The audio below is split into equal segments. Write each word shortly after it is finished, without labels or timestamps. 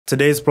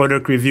Today's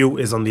product review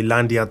is on the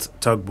Landyachtz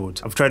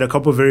Tugboat. I've tried a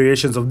couple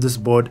variations of this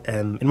board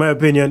and in my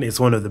opinion it's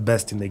one of the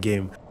best in the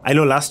game. I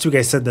know last week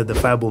I said that the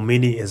Fireball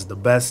Mini is the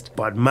best,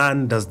 but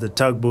man does the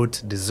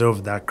Tugboat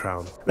deserve that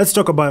crown. Let's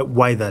talk about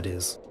why that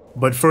is.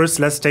 But first,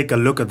 let's take a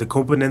look at the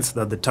components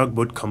that the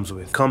Tugboat comes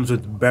with. It comes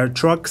with bare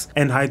trucks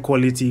and high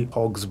quality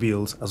Hogs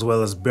wheels, as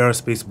well as bare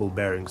spaceable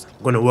bearings.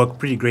 Going to work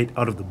pretty great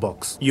out of the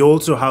box. You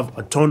also have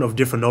a ton of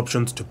different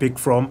options to pick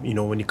from,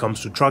 when it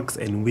comes to trucks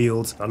and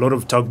wheels. A lot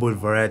of Tugboat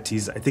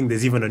varieties. I think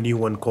there's even a new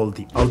one called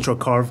the Ultra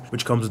Carve,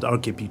 which comes with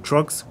RKP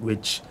trucks,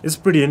 which is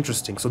pretty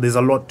interesting. So there's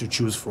a lot to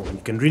choose from.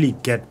 You can really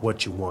get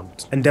what you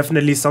want. And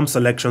definitely some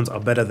selections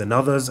are better than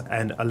others,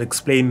 and I'll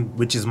explain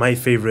which is my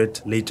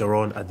favorite later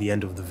on at the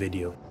end of the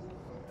video.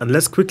 And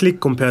let's quickly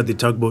compare the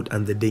Tugboat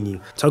and the dinghy.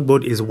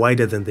 Tugboat is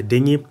wider than the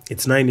dinghy.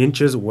 It's 9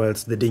 inches,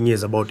 whilst the dinghy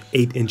is about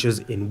 8 inches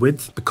in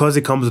width. Because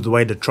it comes with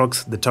wider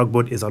trucks, the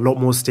Tugboat is a lot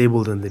more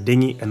stable than the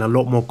dinghy and a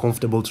lot more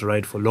comfortable to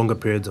ride for longer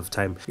periods of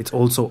time. It's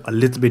also a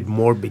little bit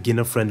more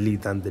beginner friendly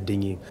than the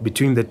dinghy.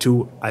 Between the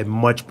two, I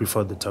much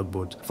prefer the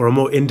Tugboat. For a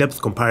more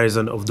in-depth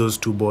comparison of those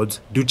two boards,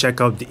 do check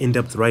out the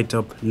in-depth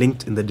write-up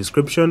linked in the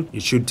description.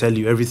 It should tell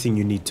you everything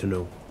you need to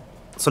know.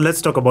 So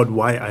let's talk about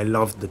why I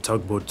love the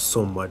Tugboat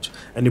so much,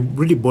 and it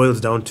really boils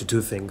down to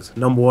two things.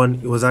 Number one,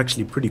 it was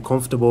actually pretty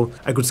comfortable.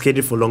 I could skate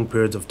it for long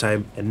periods of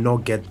time and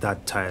not get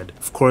that tired.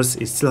 Of course,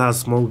 it still has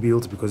small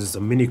wheels because it's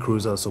a mini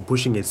cruiser, so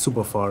pushing it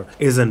super far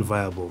isn't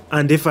viable.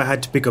 And if I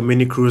had to pick a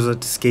mini cruiser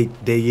to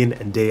skate day in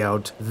and day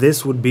out,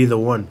 this would be the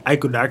one. I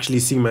could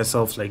actually see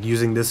myself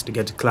using this to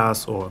get to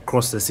class or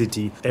across the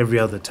city every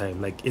other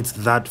time. It's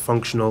that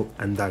functional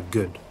and that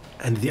good.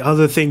 And the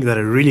other thing that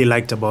I really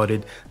liked about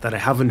it that I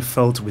haven't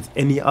felt with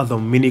any other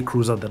mini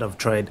cruiser that I've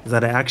tried is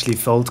that I actually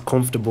felt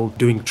comfortable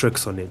doing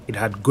tricks on it. It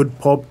had good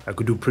pop. I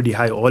could do pretty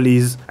high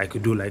ollies. I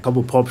could do a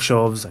couple pop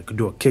shoves. I could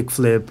do a kick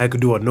flip. I could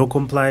do a no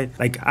comply.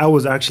 I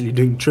was actually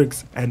doing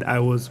tricks and I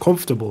was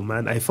comfortable,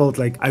 man. I felt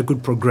like I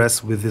could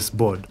progress with this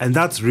board. And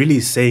that's really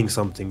saying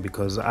something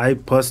because I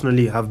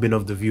personally have been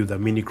of the view that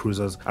mini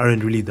cruisers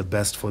aren't really the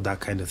best for that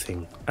kind of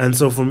thing. And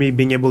so for me,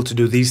 being able to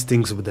do these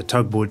things with the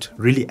Tugboat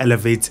really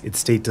elevates its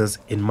status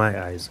in my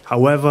eyes.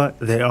 However,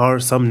 there are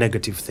some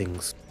negative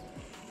things.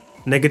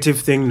 Negative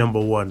thing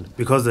number one,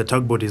 because the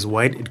Tugboat is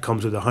wide, it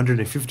comes with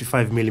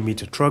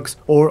 155mm trucks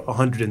or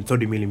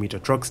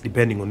 130mm trucks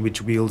depending on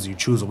which wheels you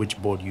choose or which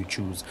board you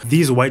choose.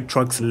 These wide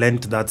trucks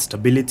lend that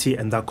stability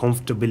and that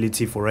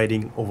comfortability for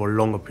riding over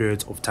longer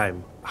periods of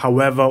time.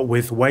 However,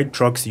 with wide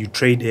trucks, you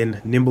trade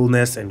in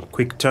nimbleness and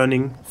quick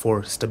turning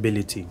for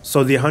stability.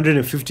 So the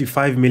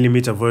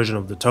 155mm version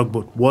of the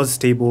Tugboat was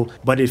stable,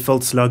 but it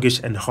felt sluggish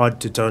and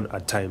hard to turn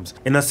at times.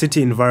 In a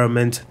city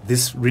environment,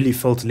 this really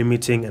felt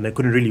limiting and I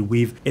couldn't really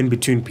weave in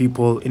between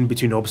people, in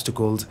between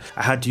obstacles.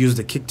 I had to use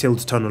the kicktail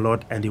to turn a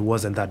lot and it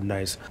wasn't that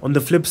nice. On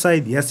the flip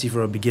side, yes, if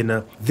you're a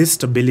beginner, this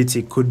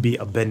stability could be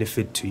a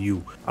benefit to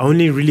you. I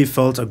only really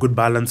felt a good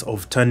balance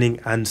of turning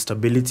and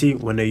stability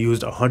when I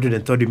used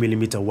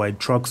 130mm wide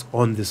trucks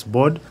on this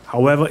board.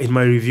 However, in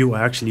my review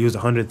I actually used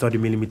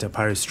 130mm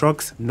Paris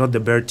trucks, not the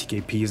bare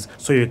TKPs,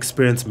 so your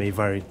experience may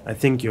vary. I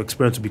think your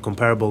experience will be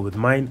comparable with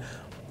mine,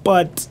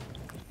 but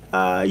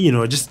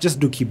just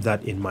do keep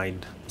that in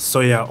mind.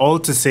 So yeah, all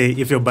to say,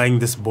 if you're buying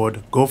this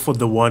board, go for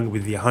the one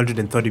with the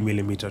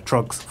 130mm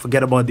trucks.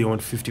 Forget about the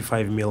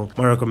 155mm.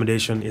 My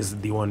recommendation is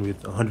the one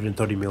with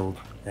 130mm.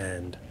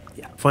 And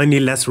yeah.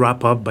 Finally, let's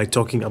wrap up by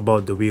talking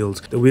about the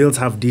wheels. The wheels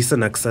have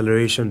decent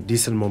acceleration,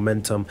 decent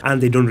momentum,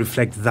 and they don't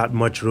reflect that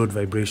much road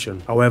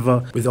vibration.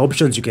 However, with the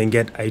options you can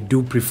get, I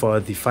do prefer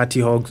the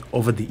Fatty Hogs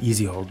over the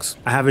Easy Hogs.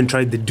 I haven't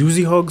tried the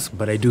Doozy Hogs,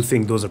 but I do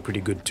think those are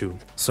pretty good too.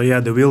 So yeah,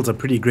 the wheels are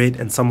pretty great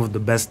and some of the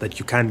best that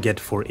you can get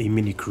for a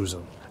mini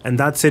cruiser. And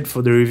that's it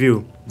for the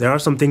review. There are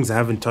some things I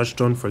haven't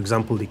touched on, for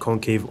example the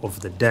concave of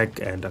the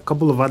deck and a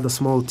couple of other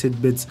small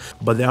tidbits,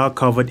 but they are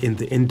covered in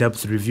the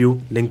in-depth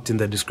review linked in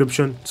the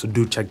description, so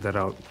do check that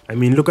out. I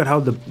mean, look at how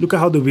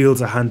the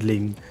wheels are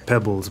handling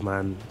pebbles,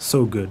 man.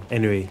 So good.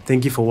 Anyway,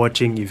 thank you for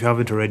watching. If you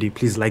haven't already,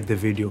 please like the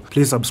video,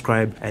 please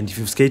subscribe, and if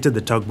you've skated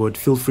the Tugboat,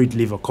 feel free to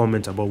leave a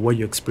comment about what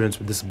your experience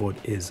with this board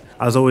is.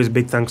 As always,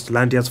 big thanks to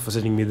Landyachtz for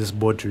sending me this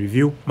board to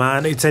review.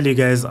 Man, I tell you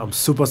guys, I'm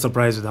super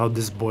surprised with how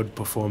this board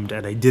performed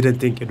and I didn't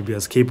think it would be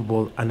as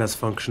capable and as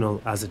functional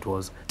as it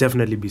was.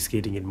 Definitely be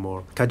skating it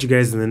more. Catch you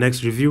guys in the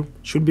next review.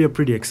 Should be a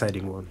pretty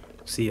exciting one.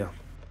 See ya.